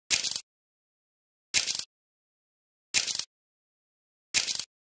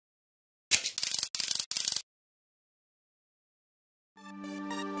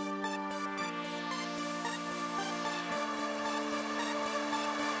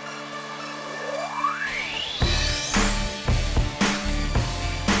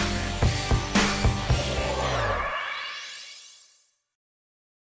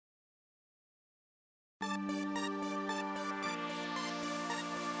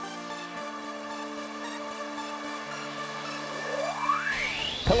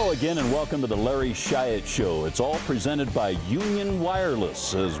Hello again and welcome to the Larry Shyatt Show. It's all presented by Union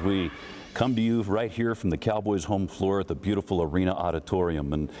Wireless as we come to you right here from the Cowboys home floor at the beautiful Arena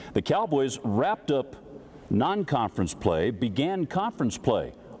Auditorium. And the Cowboys wrapped up non-conference play, began conference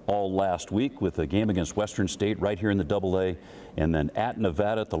play all last week with a game against Western State right here in the AA, and then at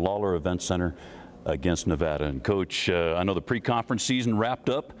Nevada at the Lawler Event Center against Nevada. And Coach, I know the pre-conference season wrapped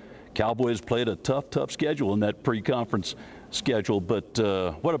up. Cowboys played a tough schedule in that pre-conference schedule, but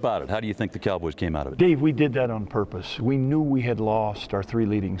what about it? How do you think the Cowboys came out of it? Dave, we did that on purpose. We knew we had lost our three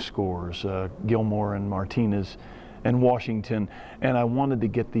leading scorers, Gilmore and Martinez and Washington, and I wanted to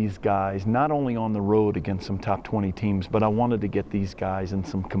get these guys not only on the road against some top 20 teams, but I wanted to get these guys in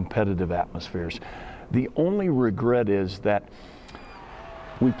some competitive atmospheres. The only regret is that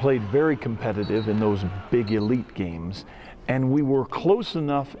we played very competitive in those big elite games, and we were close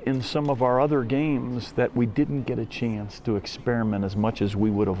enough in some of our other games that we didn't get a chance to experiment as much as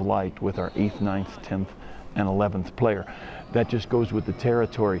we would have liked with our 8th, 9th, 10th, and 11th player. That just goes with the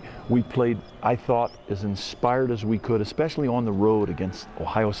territory. We played, I thought, as inspired as we could, especially on the road against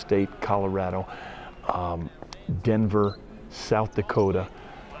Ohio State, Colorado, Denver, South Dakota.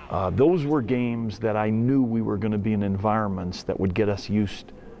 Those were games that I knew we were going to be in environments that would get us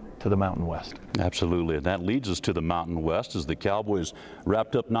used to the Mountain West. Absolutely, and that leads us to the Mountain West as the Cowboys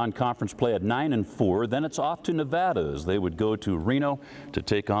wrapped up non-conference play at 9-4. Then it's off to Nevada as they would go to Reno to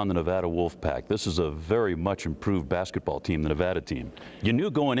take on the Nevada Wolfpack. This is a very much improved basketball team, the Nevada team. You knew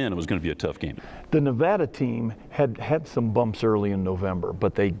going in it was going to be a tough game. The Nevada team had some bumps early in November,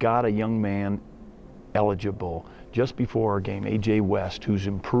 but they got a young man eligible just before our game, A.J. West, who's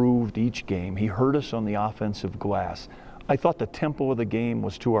improved each game. He hurt us on the offensive glass. I thought the tempo of the game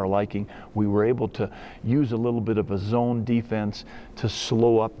was to our liking. We were able to use a little bit of a zone defense to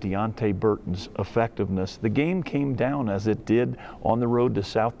slow up Deontay Burton's effectiveness. The game came down as it did on the road to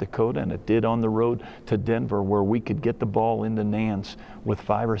South Dakota, and it did on the road to Denver, where we could get the ball into Nance with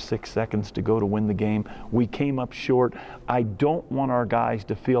 5 or 6 seconds to go to win the game. We came up short. I don't want our guys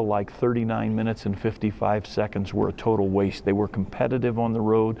to feel like 39 minutes and 55 seconds were a total waste. They were competitive on the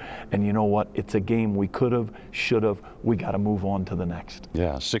road, and you know what? It's a game we could have, should have. We got to move on to the next.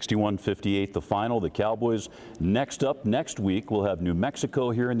 Yeah, 61-58 the final. The Cowboys next up next week will have New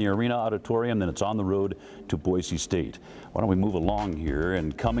Mexico here in the Arena Auditorium, then it's on the road to Boise State. Why don't we move along here,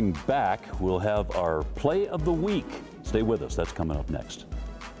 and coming back we'll have our play of the week. Stay with us, that's coming up next.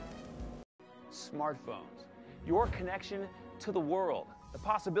 Smartphones, your connection to the world. The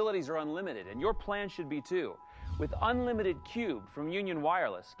possibilities are unlimited, and your plan should be too. With Unlimited Cube from Union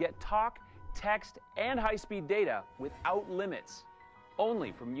Wireless, get talk, text, and high-speed data without limits.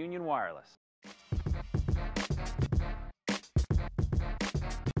 Only from Union Wireless.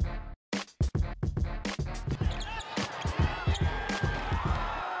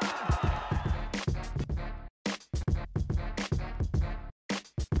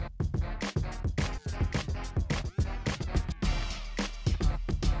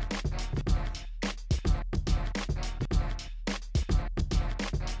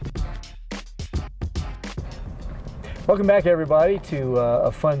 Welcome back, everybody, to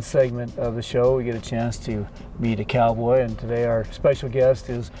a fun segment of the show. We get a chance to meet a Cowboy, and today our special guest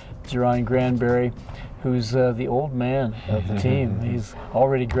is Jerron Granberry, who's the old man of the team. He's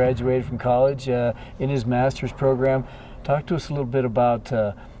already graduated from college in his master's program. Talk to us a little bit about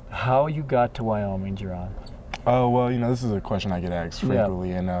how you got to Wyoming, Jerron. Oh, well, you know, this is a question I get asked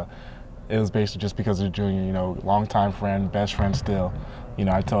frequently, and it was basically just because of Junior, you know, longtime friend, best friend still. You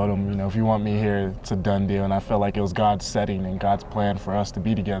know, I told him, you know, if you want me here, it's a done deal. And I felt like it was God's setting and God's plan for us to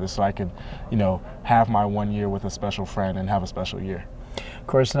be together so I could, you know, have my 1 year with a special friend and have a special year. Of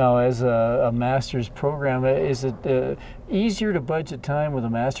course, now as a master's program, is it easier to budget time with a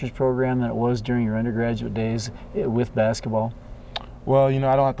master's program than it was during your undergraduate days with basketball? Well, you know,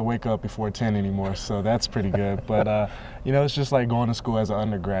 I don't have to wake up before 10 anymore, so that's pretty good. But, you know, it's just like going to school as an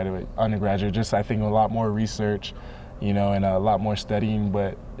undergraduate, just I think a lot more research, you know, and a lot more studying,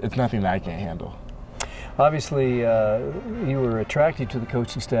 but it's nothing that I can't handle. Obviously, you were attracted to the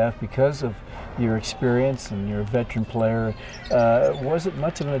coaching staff because of your experience and you're a veteran player. Was it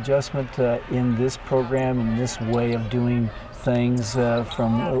much of an adjustment in this program, in this way of doing things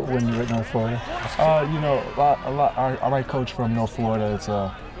from when you were at North Florida? You know, my coach from North Florida is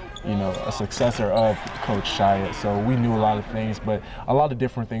you know, a successor of Coach Shyatt, so we knew a lot of things, but a lot of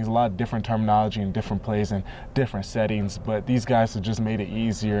different things, a lot of different terminology and different plays and different settings, but these guys have just made it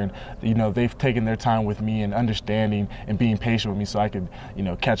easier, and, you know, they've taken their time with me and understanding and being patient with me so I could, you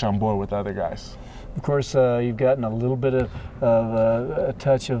know, catch on board with other guys. Of course, you've gotten a little bit of a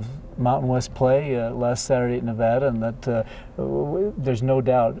touch of Mountain West play last Saturday at Nevada, and that there's no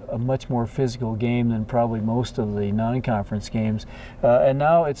doubt a much more physical game than probably most of the non-conference games. And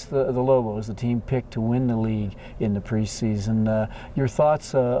now it's the Lobos, the team picked to win the league in the preseason. Your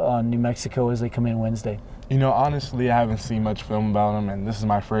thoughts on New Mexico as they come in Wednesday? You know, honestly, I haven't seen much film about them, and this is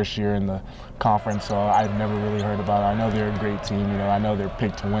my first year in the conference, so I've never really heard about it. I know they're a great team. You know, I know they're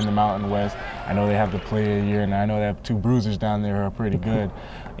picked to win the Mountain West. I know they have the Player of the Year, and I know they have 2 bruisers down there who are pretty good.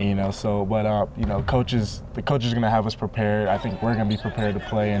 You know, so, but, you know, the coaches are going to have us prepared. I think we're going to be prepared to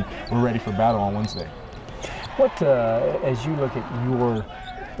play, and we're ready for battle on Wednesday. What, as you look at your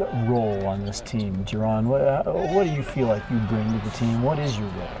role on this team, Jerron, what do you feel like you bring to the team? What is your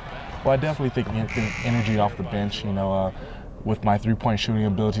role? Well, I definitely think energy off the bench, you know, with my three-point shooting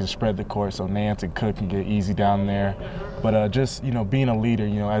ability to spread the court so Nance and Cook can get easy down there. But just, you know, being a leader,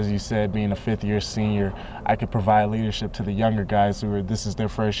 you know, as you said, being a fifth-year senior, I could provide leadership to the younger guys who are, this is their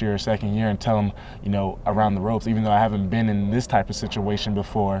first year or second year, and tell them, you know, around the ropes. Even though I haven't been in this type of situation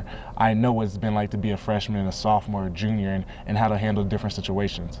before, I know what it's been like to be a freshman, a sophomore, a junior, and how to handle different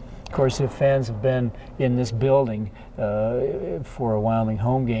situations. Of course, if fans have been in this building for a Wyoming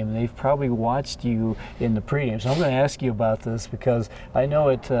home game, they've probably watched you in the pregame. So I'm going to ask you about this because I know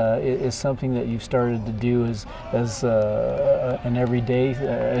it is something that you've started to do as an everyday,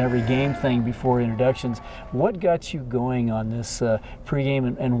 every game thing before introductions. What got you going on this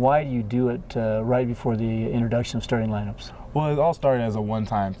pregame, and why do you do it right before the introduction of starting lineups? Well, it all started as a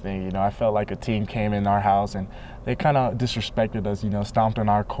one-time thing. You know, I felt like a team came in our house and they kind of disrespected us, you know, stomped on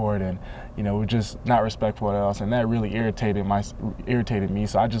our court, and, you know, were just not respectful of us, and that really irritated me.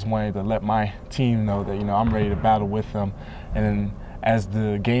 So I just wanted to let my team know that, you know, I'm ready to battle with them. And then as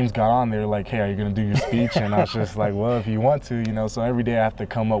the games got on, they were like, hey, are you going to do your speech? And I was just like, well, if you want to, you know. So every day I have to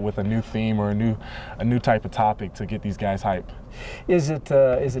come up with a new theme or a new type of topic to get these guys hyped. Is it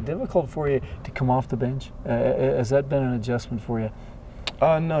difficult for you to come off the bench? Has that been an adjustment for you?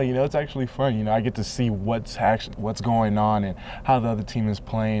 No, you know, it's actually fun. You know, I get to see what's going on and how the other team is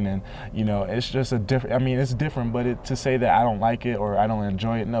playing, and, you know, it's just a different. I mean, it's different, but to say that I don't like it or I don't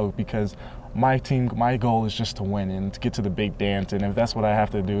enjoy it, no, because my goal is just to win and to get to the big dance, and if that's what I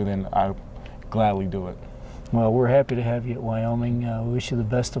have to do, then I'll gladly do it. Well, we're happy to have you at Wyoming. We wish you the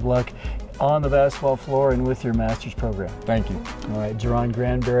best of luck on the basketball floor and with your master's program. Thank you. All right, Jerron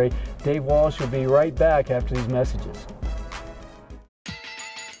Granberry. Dave Walsh will be right back after these messages.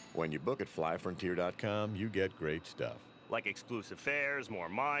 When you book at flyfrontier.com, you get great stuff. Like exclusive fares, more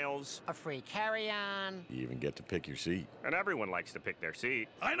miles, a free carry-on. You even get to pick your seat. And everyone likes to pick their seat.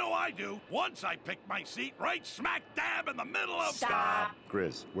 I know I do. Once I picked my seat right smack dab in the middle of... Stop.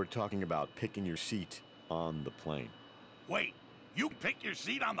 Grizz, we're talking about picking your seat on the plane. Wait, you pick your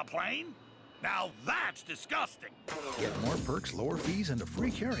seat on the plane? Now that's disgusting. Get more perks, lower fees, and a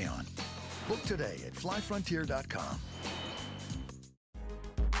free carry-on. Book today at flyfrontier.com.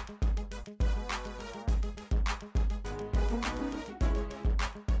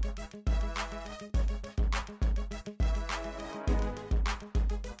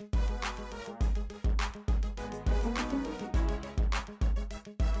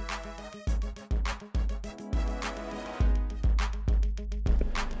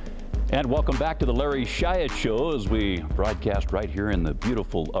 And welcome back to the Larry Shyatt Show as we broadcast right here in the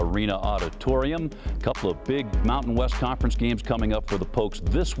beautiful Arena Auditorium. A couple of big Mountain West Conference games coming up for the Pokes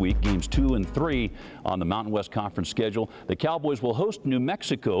this week, games 2 and 3 on the Mountain West Conference schedule. The Cowboys will host New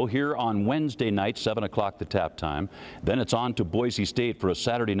Mexico here on Wednesday night, 7 o'clock the tap time. Then it's on to Boise State for a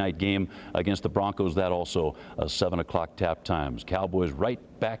Saturday night game against the Broncos. That also a 7 o'clock tap times. Cowboys right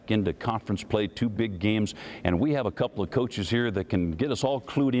back into conference play, 2 big games, and we have a couple of coaches here that can get us all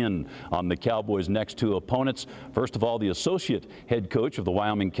clued in on the Cowboys' next 2 opponents. First of all, the associate head coach of the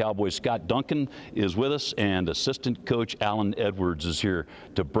Wyoming Cowboys, Scott Duncan, is with us, and assistant coach Alan Edwards is here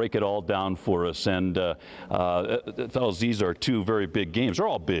to break it all down for us. And fellas, these are 2 very big games. They're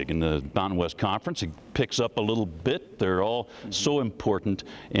all big in the Mountain West Conference. It picks up a little bit. They're all so important.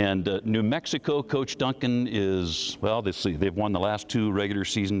 And New Mexico, Coach Duncan is, well, they've won the last 2 regular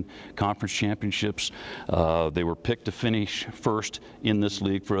season conference championships. They were picked to finish first in this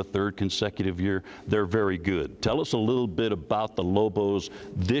league for a 3rd consecutive year. They're very good. Tell us a little bit about the Lobos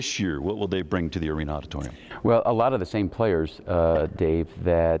this year. What will they bring to the Arena Auditorium? Well, a lot of the same players, Dave,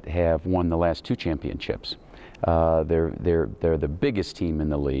 that have won the last 2 championships. They're the biggest team in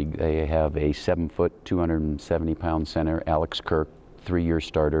the league. They have a 7-foot, 270-pound center, Alex Kirk, 3-year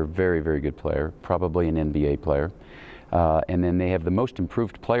starter, very, very good player, probably an NBA player. And then they have the most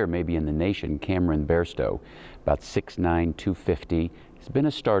improved player maybe in the nation, Cameron Bairstow, about 6'9", 250, He's been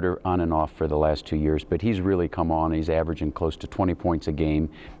a starter on and off for the last 2 years, but he's really come on. He's averaging close to 20 points a game,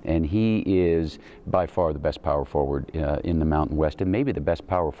 and he is by far the best power forward in the Mountain West, and maybe the best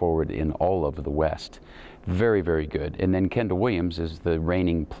power forward in all of the West. Very, very good. And then Kendall Williams is the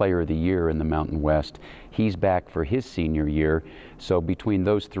reigning player of the year in the Mountain West. He's back for his senior year. So between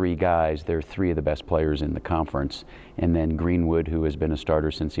those three guys, they're three of the best players in the conference. And then Greenwood, who has been a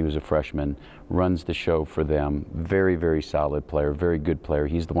starter since he was a freshman, runs the show for them. Very, very solid player, very good player.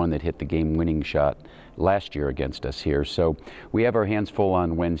 He's the one that hit the game-winning shot last year against us here. So we have our hands full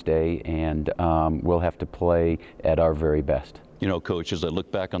on Wednesday, and we'll have to play at our very best. You know, Coach, as I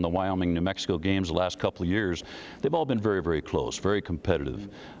look back on the Wyoming-New Mexico games the last couple of years, they've all been very, very close, very competitive.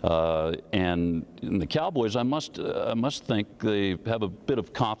 And in the Cowboys, I must think they have a bit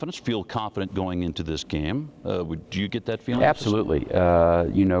of confidence, feel confident going into this game. Do you get that feeling? Absolutely.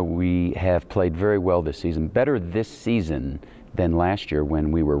 You know, we have played very well this season, better this season than last year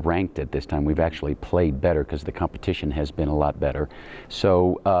when we were ranked at this time. We've actually played better because the competition has been a lot better.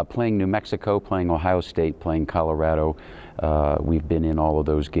 So playing New Mexico, playing Ohio State, playing Colorado, we've been in all of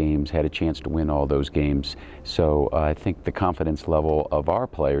those games, had a chance to win all those games. So I think the confidence level of our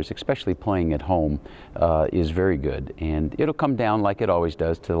players, especially playing at home, is very good. And it'll come down, like it always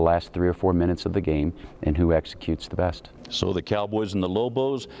does, to the last 3 or 4 minutes of the game and who executes the best. So the Cowboys and the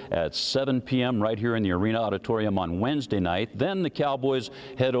Lobos at 7 p.m. right here in the Arena Auditorium on Wednesday night. Then the Cowboys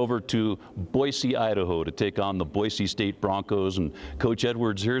head over to Boise, Idaho to take on the Boise State Broncos. And Coach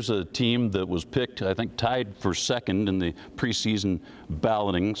Edwards, here's a team that was picked, I think, tied for second in the preseason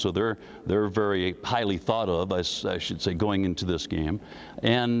balloting. So they're very highly thought of, I should say, going into this game.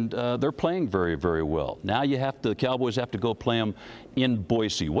 And they're playing very, very well. Now the Cowboys have to go play them in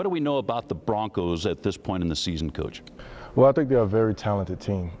Boise. What do we know about the Broncos at this point in the season, Coach? Well, I think they're a very talented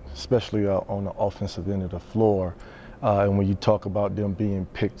team, especially on the offensive end of the floor. And when you talk about them being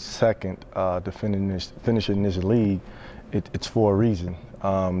picked second to finish in this league, it's for a reason.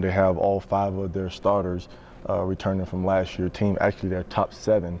 They have all 5 of their starters returning from last year's team, actually their top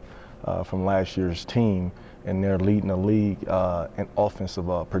 7 from last year's team, and they're leading the league in offensive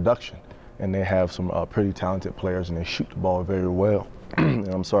production. And they have some pretty talented players, and they shoot the ball very well. And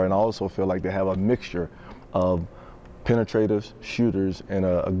I also feel like they have a mixture of penetrators, shooters, and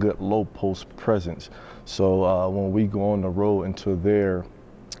a good low post presence. So when we go on the road into their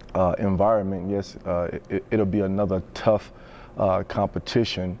environment, yes, it'll be another tough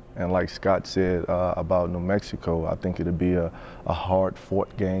competition. And like Scott said about New Mexico, I think it'll be a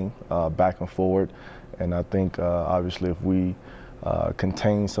hard-fought game, back and forward. And I think obviously if we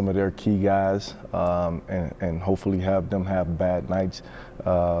contain some of their key guys and hopefully have them have bad nights,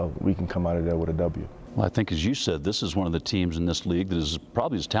 we can come out of there with a W. Well, I think, as you said, this is one of the teams in this league that is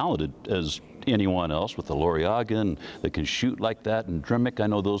probably as talented as anyone else, with the Loriaga and that can shoot like that, and Dremick. I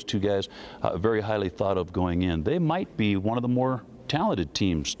know those two guys very highly thought of going in. They might be one of the more talented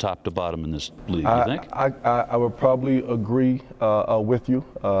teams, top to bottom, in this league. You think? I would probably agree with you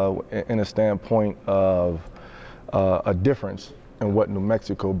in a standpoint of a difference in what New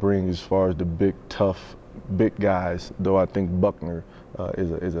Mexico brings as far as the big, tough, big guys. Though I think Buckner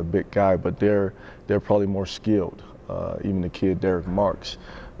is a big guy, but they're probably more skilled. Even the kid Derek Marks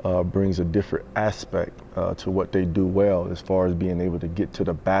brings a different aspect to what they do well, as far as being able to get to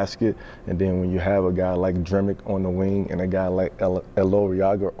the basket. And then when you have a guy like Dremick on the wing and a guy like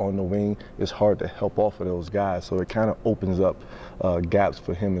Eloriaga on the wing, it's hard to help off of those guys. So it kind of opens up gaps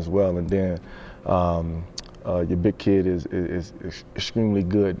for him as well. And then your big kid is extremely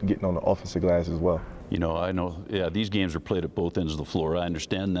good getting on the offensive glass as well. You know, I know, yeah, these games are played at both ends of the floor. I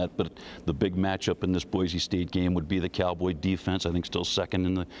understand that, but the big matchup in this Boise State game would be the Cowboy defense. I think still second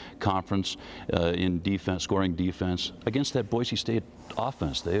in the conference in defense, scoring defense. Against that Boise State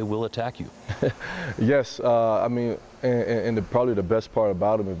offense, they will attack you. Yes, I mean, and probably the best part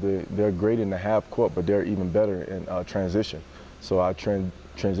about them is they're great in the half court, but they're even better in transition. So our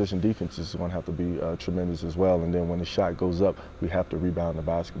transition defense is going to have to be tremendous as well. And then when the shot goes up, we have to rebound the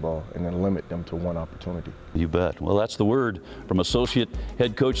basketball and then limit them to one opportunity. You bet. Well, that's the word from Associate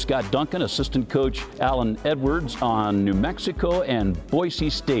Head Coach Scott Duncan, Assistant Coach Alan Edwards on New Mexico and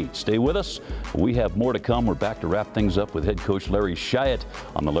Boise State. Stay with us. We have more to come. We're back to wrap things up with Head Coach Larry Shyatt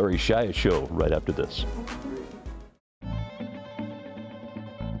on the Larry Shyatt Show right after this.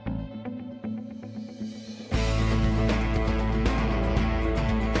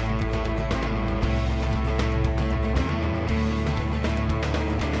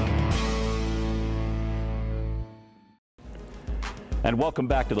 And welcome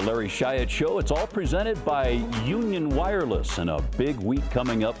back to the Larry Shyatt Show. It's all presented by Union Wireless, and a big week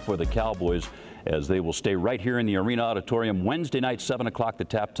coming up for the Cowboys as they will stay right here in the Arena Auditorium Wednesday night, 7 o'clock, the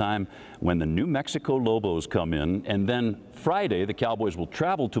tap time, when the New Mexico Lobos come in. And then Friday, the Cowboys will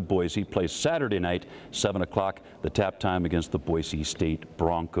travel to Boise, play Saturday night, 7 o'clock, the tap time against the Boise State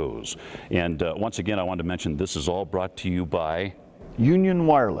Broncos. And once again, I wanted to mention this is all brought to you by Union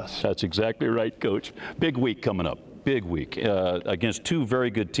Wireless. That's exactly right, Coach. Big week coming up. Big week against two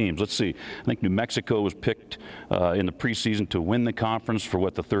very good teams. Let's see. I think New Mexico was picked in the preseason to win the conference for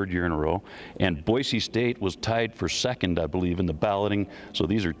the third year in a row, and Boise State was tied for second, I believe, in the balloting. So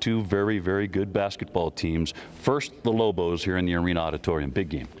these are two very, very good basketball teams. First, the Lobos here in the Arena Auditorium. Big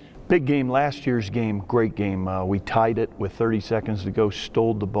game. Big game. Last year's game, great game. We tied it with 30 seconds to go,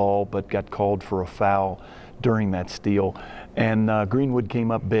 stole the ball, but got called for a foul during that steal. And Greenwood came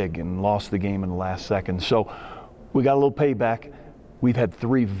up big and lost the game in the last second. So we got a little payback. We've had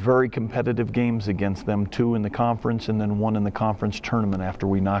 3 very competitive games against them, 2 in the conference and then 1 in the conference tournament after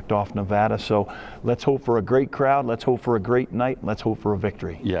we knocked off Nevada. So let's hope for a great crowd. Let's hope for a great night. Let's hope for a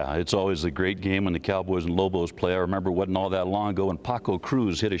victory. Yeah, it's always a great game when the Cowboys and Lobos play. I remember it wasn't all that long ago when Paco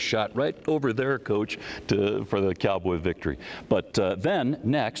Cruz hit a shot right over there, Coach, for the Cowboy victory. But then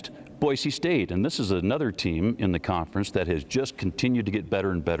next, Boise State, and this is another team in the conference that has just continued to get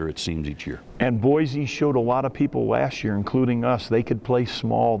better and better, it seems, each year. And Boise showed a lot of people last year, including us, they could play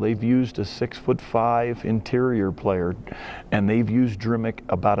small. They've used a 6'5" interior player, and they've used Drimmick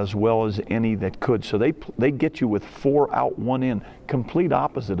about as well as any that could. So they get you with 4 out, 1 in, complete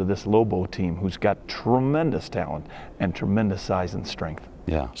opposite of this Lobo team, who's got tremendous talent and tremendous size and strength.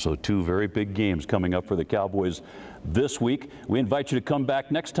 Yeah, so 2 very big games coming up for the Cowboys this week. We invite you to come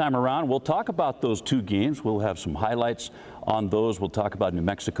back next time around. We'll talk about those 2 games. We'll have some highlights on those. We'll talk about New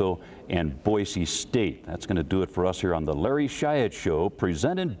Mexico and Boise State. That's going to do it for us here on the Larry Shyatt Show,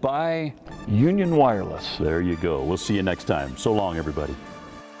 presented by Union Wireless. There you go. We'll see you next time. So long, everybody.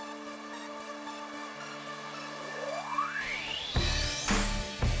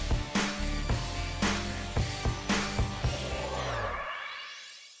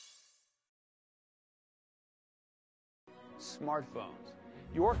 Smartphones,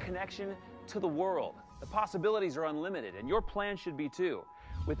 your connection to the world. The possibilities are unlimited, and your plan should be too.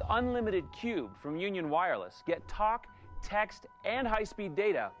 With unlimited Cube from Union Wireless, get talk, text, and high-speed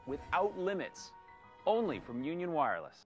data without limits. Only from Union Wireless.